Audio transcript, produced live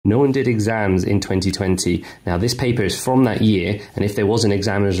No one did exams in 2020. Now this paper is from that year, and if there was an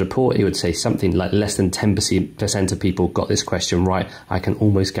examiner's report, it would say something like less than 10% of people got this question right. I can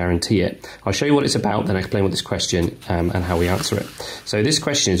almost guarantee it. I'll show you what it's about, then I'll explain what this question and how we answer it. So this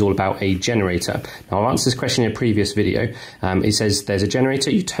question is all about a generator. Now I've answered this question in a previous video. It says there's a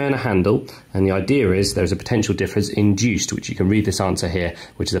generator, you turn a handle, and the idea is there's a potential difference induced, which you can read this answer here,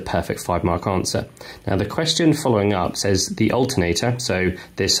 which is a perfect 5-mark answer. Now the question following up says the alternator, so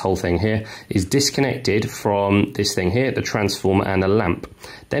this whole thing here, is disconnected from this thing here, the transformer and a lamp.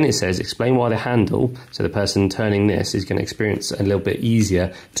 Then it says explain why the handle, so the person turning this, is going to experience a little bit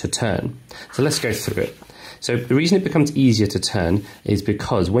easier to turn. So let's go through it. So the reason it becomes easier to turn is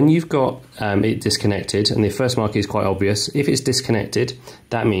because when you've got it disconnected, and the first mark is quite obvious, if it's disconnected,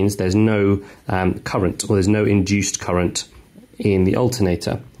 that means there's no current, or there's no induced current in the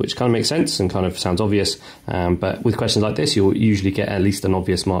alternator, which kind of makes sense and kind of sounds obvious, but with questions like this you'll usually get at least an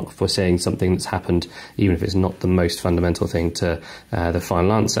obvious mark for saying something that's happened, even if it's not the most fundamental thing to the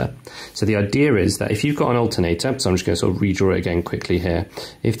final answer. So the idea is that if you've got an alternator, so I'm just going to sort of redraw it again quickly here,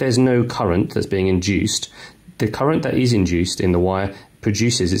 if there's no current that's being induced, the current that is induced in the wire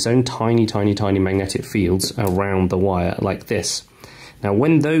produces its own tiny magnetic fields around the wire like this. Now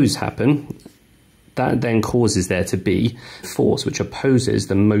when those happen, that then causes there to be force which opposes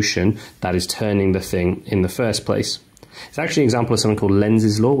the motion that is turning the thing in the first place. It's actually an example of something called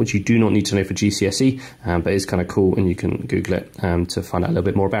Lenz's law, which you do not need to know for GCSE, but it's kind of cool, and you can Google it to find out a little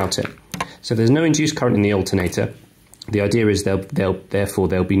bit more about it. So there's no induced current in the alternator. The idea is therefore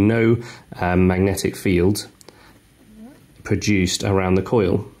there'll be no magnetic field produced around the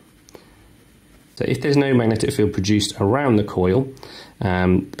coil. So if there's no magnetic field produced around the coil,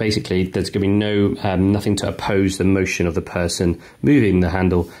 basically there's going to be nothing to oppose the motion of the person moving the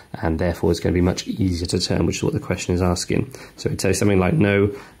handle, and therefore it's going to be much easier to turn, which is what the question is asking. So it says something like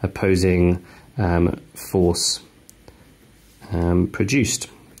no opposing force produced,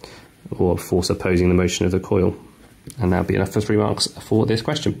 or force opposing the motion of the coil, and that would be enough for 3 marks for this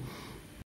question.